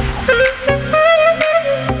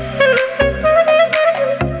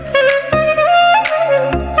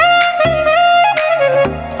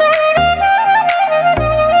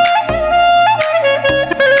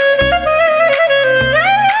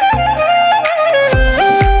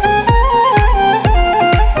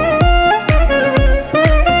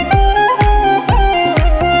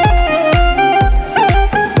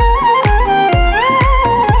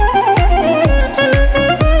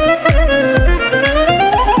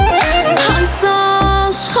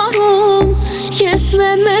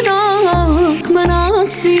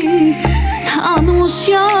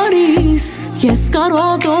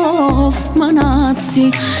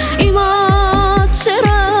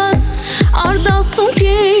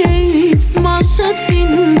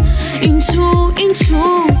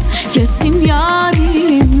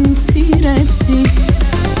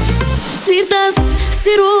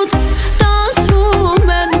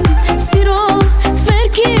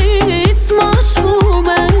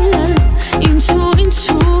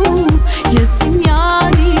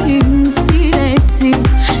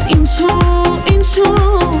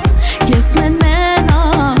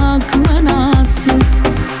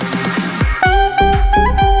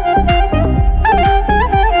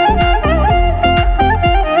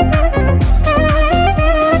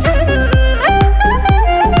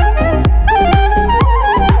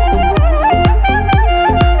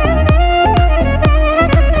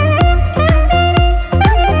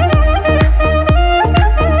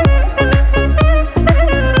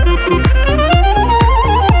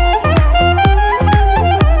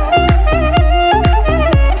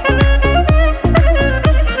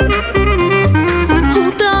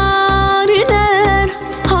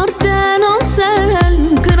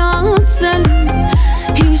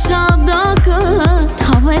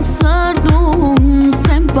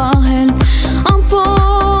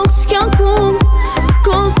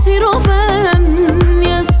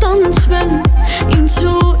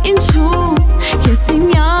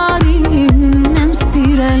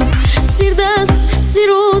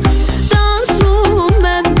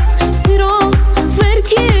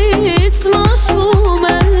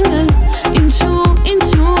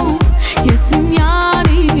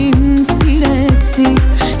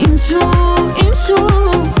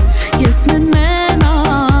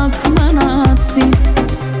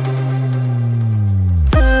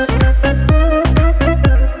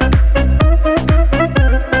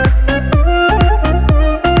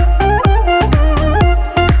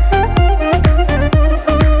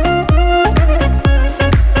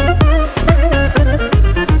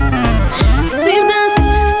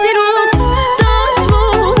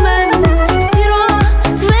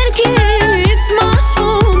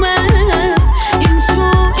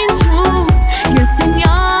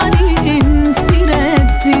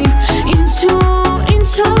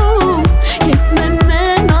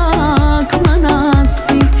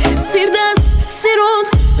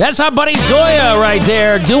 That's our buddy Zoya right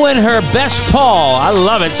there doing her best Paul. I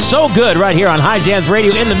love it. So good right here on High Jams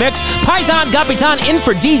Radio in the mix. Paisan Kapitan in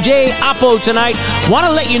for DJ Apo tonight. Want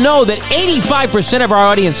to let you know that 85% of our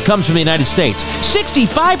audience comes from the United States.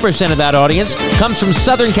 65% of that audience comes from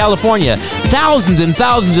Southern California. Thousands and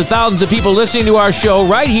thousands of people listening to our show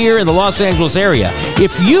right here in the Los Angeles area.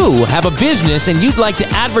 If you have a business and you'd like to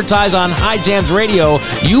advertise on High Jams Radio,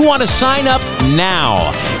 you want to sign up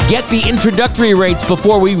now. Get the introductory rates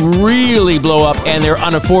before we really blow up and they're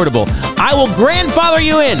unaffordable. I will grandfather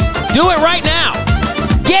you in. Do it right now.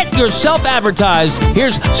 Get yourself advertised.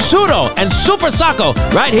 Here's Sudo and Super Sako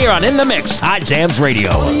right here on In the Mix, High Jams Radio.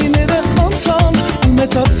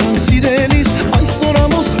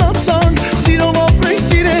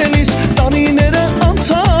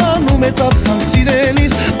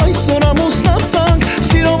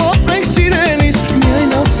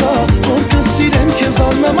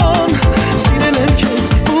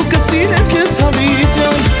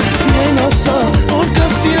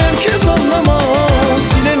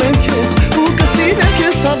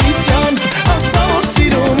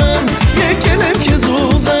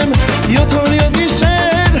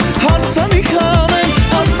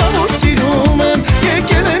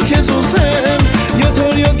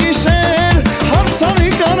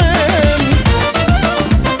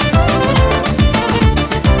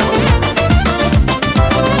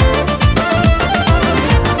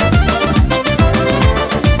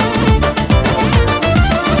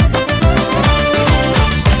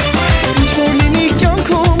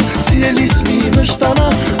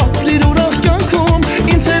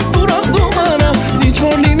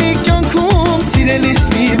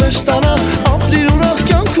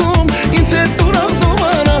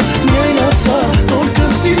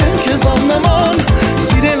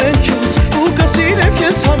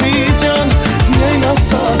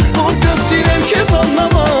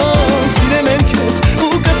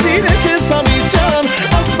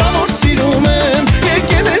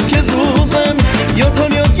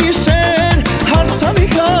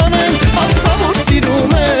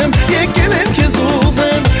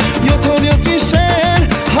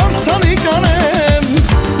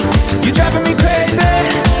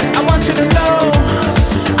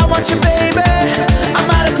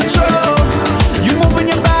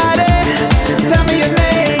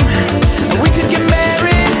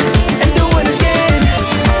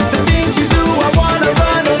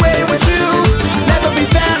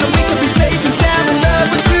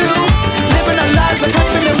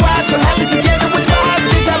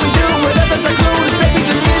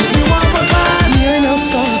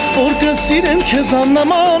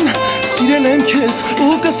 Աննաման սիրել եմ քեզ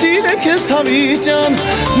ու կսիրեմ քեզ հավիտյան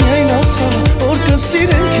միայն ասա որ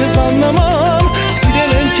կսիրեմ քեզ աննաման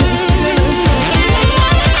սիրել եմ քեզ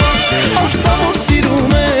ասա որ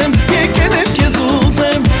սիրում եմ եկել եմ քեզ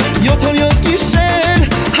ուզեմ 7-7 գիշեր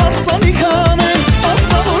հարսանիք անեմ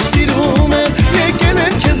ասա որ սիրում եմ եկել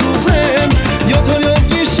եմ քեզ ուզեմ 7-7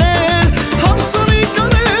 գիշեր հարսանիք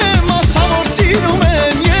անեմ ասա որ սիրում եմ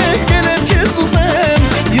եկել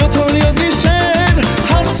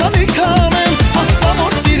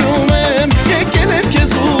եմ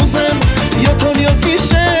քեզ ուզեմ 7-7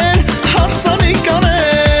 գիշեր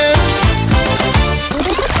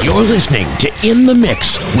You're listening to In the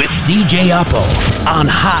Mix with DJ Apo on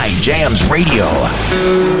High Jams Radio.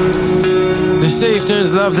 They say if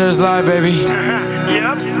there's love, there's life, baby.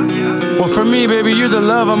 Yep. Well, for me, baby, you're the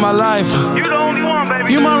love of my life. You're the only one,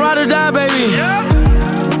 baby. You my ride or die, baby. Yep.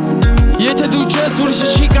 Yete du just for the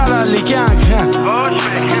shikara likank.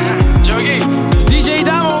 Jogi, it's DJ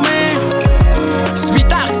Damo, man.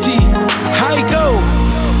 Spitaxi, how you go?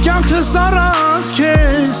 Կյանքը սարած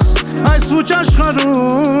քեզ այս փուչ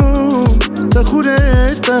աշխարհում տխուր է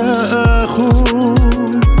տխուր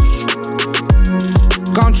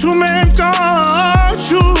կանչում եմ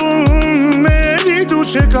կանչում էլի դու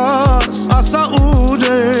չգաս ասա ուր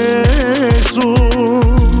ես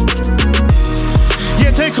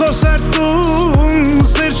եթե քո սրտում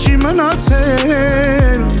սեր չի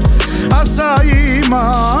մնացել ասա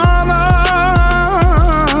իմանա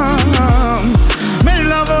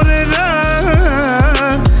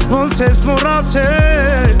Ոնց ես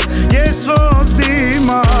մոռացել ես ոնց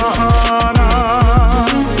դիմանամ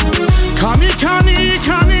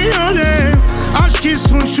Քանի օր է աչքիս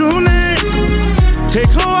խուն չունեմ թե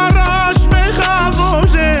քո առաջ մեղավոր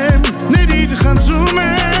եմ ներիր խնդրում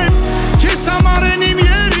եմ քեզ համար են իմ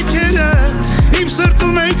երգերը իմ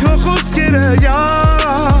սրտում են քո խոսքերը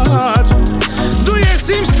յար դու ես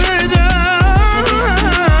իմ սերը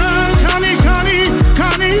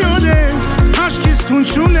քանի օր է աչքիս խուն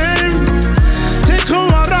չունեմ թե քո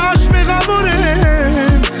առաջ մեղավոր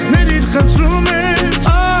եմ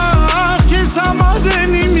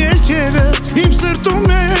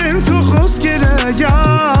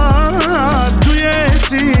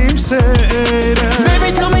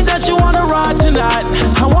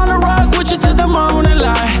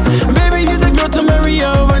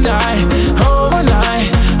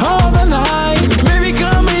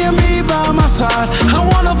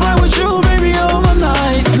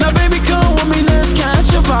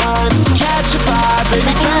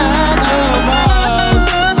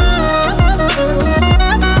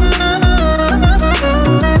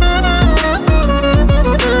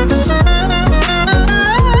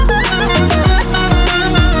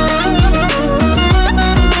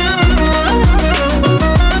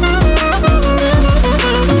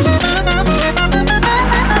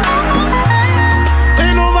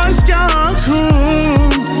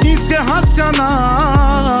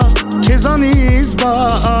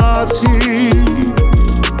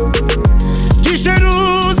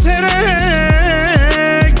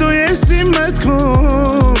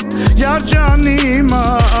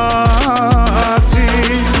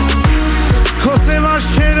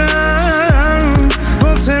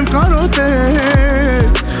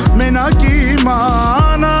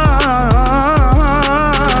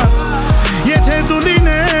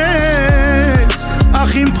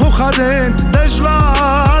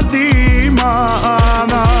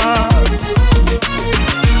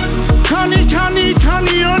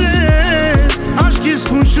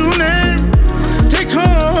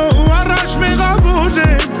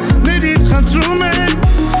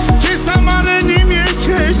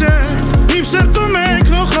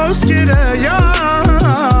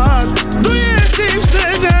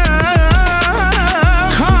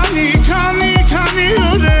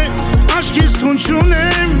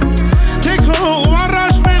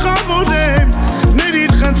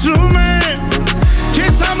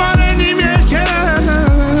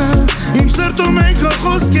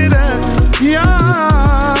Yar,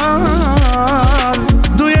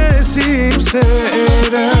 du ես իմ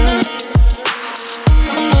սերը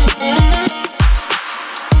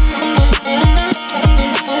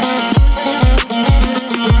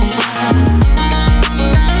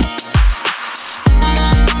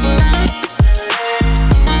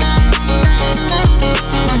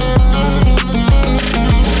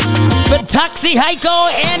Taxi Heiko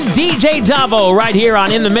and DJ Davo right here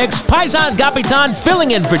on In the Mix. Paisan Gapitan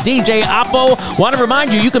filling in for DJ Apo. Want to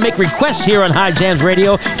remind you, you can make requests here on High Jams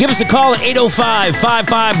Radio. Give us a call at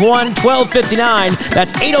 805-551-1259.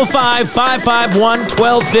 That's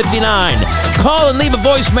 805-551-1259. Call and leave a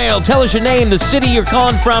voicemail. Tell us your name, the city you're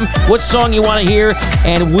calling from, what song you want to hear,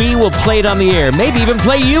 and we will play it on the air. Maybe even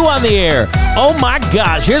play you on the air. Oh my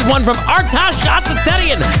gosh, here's one from Artash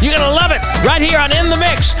Atsaterian. You're going to love it right here on In the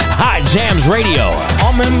Mix. High Jams Radio.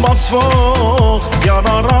 Ամեն բացվող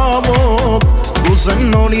յարարամոտ Ուզեմ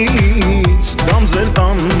նորից գամ ձեր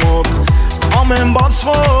տան մոտ Ամեն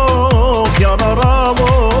բացվող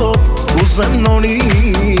յարարամոտ Ուզեմ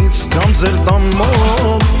նորից գամ ձեր տան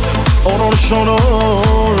մոտ Օրոր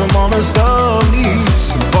շորոր մանես գալիս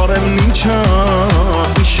Բարեմ ինչա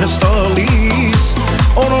ինչ ես տալիս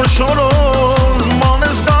Օրոր շորոր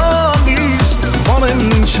մանես գալիս Բարեմ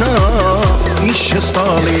ինչա ինչ ես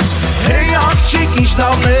տալիս Hey աղջիկ ինչ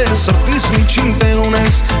լավն է Սրտիս միջին տեղ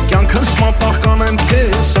ունես Կյանքս մատաղ կանեմ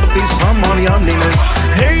քեզ Սրտիս համարյալ լինես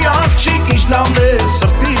Hey աղջիկ ինչ լավն է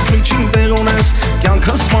Սրտիս միջին տեղ ունես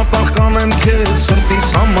Կյանքս մատաղ կանեմ քեզ Սրտիս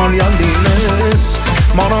համարյալ լինես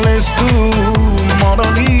Մարալ ես դու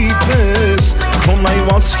մարալի պես Քո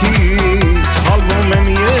նայվածքից հալվում եմ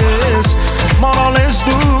ես Մարալ ես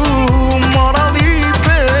դու մարալի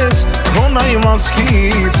պես Քո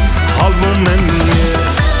նայվածքից հալվում եմ ես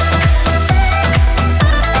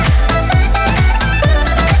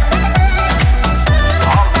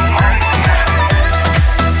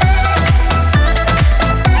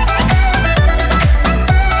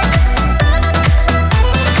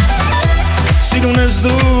Սիրուն ես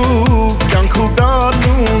դու կյանքու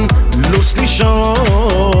գալուն Լուսնի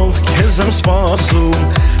շով քեզ եմ սպասում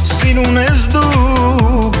Սիրուն ես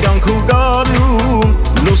դու կյանքու գալուն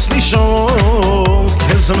Լուսնի շով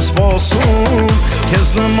քեզ եմ սպասում Քեզ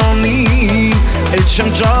նմանի էլ չեմ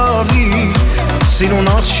ճարի Սիրուն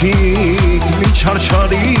աղջիկ մի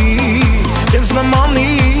չարչարի Քեզ նմանի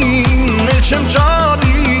էլ չեմ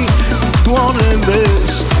ճարի Դու անեմ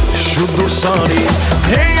ես շուտ դուրսարի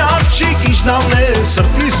Hey աղջիկ ինչ լավն է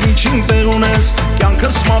Սրտիս միջին տեղ ունես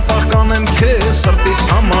Կյանքս մատաղ կանեմ քեզ Սրտիս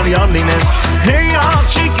համարյալ լինես Hey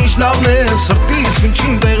աղջիկ ինչ լավն է Սրտիս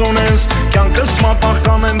միջին տեղ ունես Կյանքս մատաղ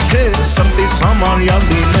կանեմ քեզ Սրտիս համարյալ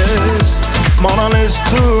լինես Մարալ ես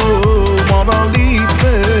դու մարալի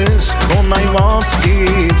պես Քո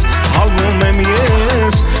նայվածքից հալվում եմ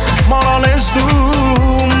ես Մարալ ես դու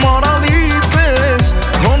մարալի պես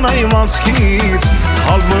Քո նայվածքից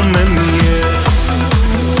հալվում եմ ես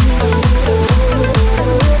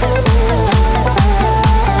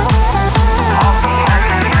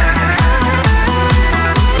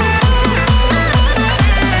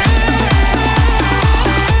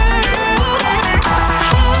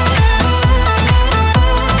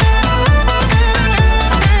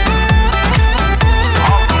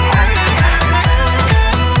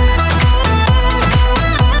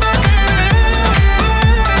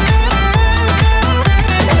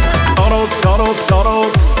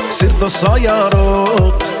Սիրտս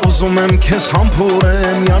այարոտ Ուզում եմ քեզ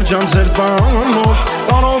համբուրեմ Յանջան ձեր տանոտ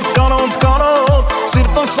Կարոտ, կարոտ, կարոտ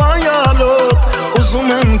Սիրտս այարոտ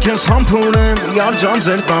Ուզում եմ քեզ համբուրեմ Յանջան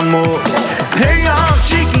ձեր տանոտ Hey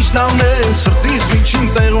աղջիկ ինչ լավն է Սրտիս միջին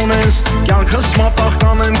տեղ ունես Կյանքս մատաղ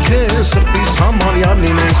կանեմ քեզ Սրտիս համարյալ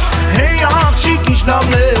լինես Hey աղջիկ ինչ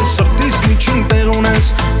լավն է Սրտիս միջին տեղ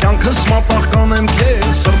ունես Կյանքս մատաղ կանեմ քեզ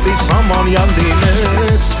Սրտիս համարյալ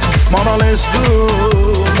լինես Մարալ ես դու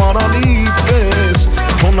մարալի պես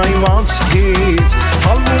Քո նայվածքից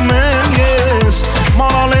հալվում եմ ես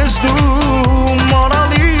Մարալ ես դու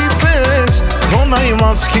մարալի պես Քո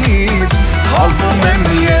նայվածքից հալվում եմ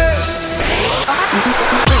ես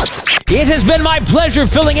It has been my pleasure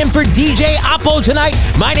filling in for DJ Apo tonight.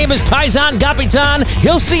 My name is Paisan Gapitan.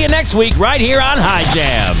 He'll see you next week right here on High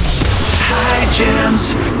Jams. High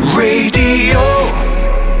Jams Radio.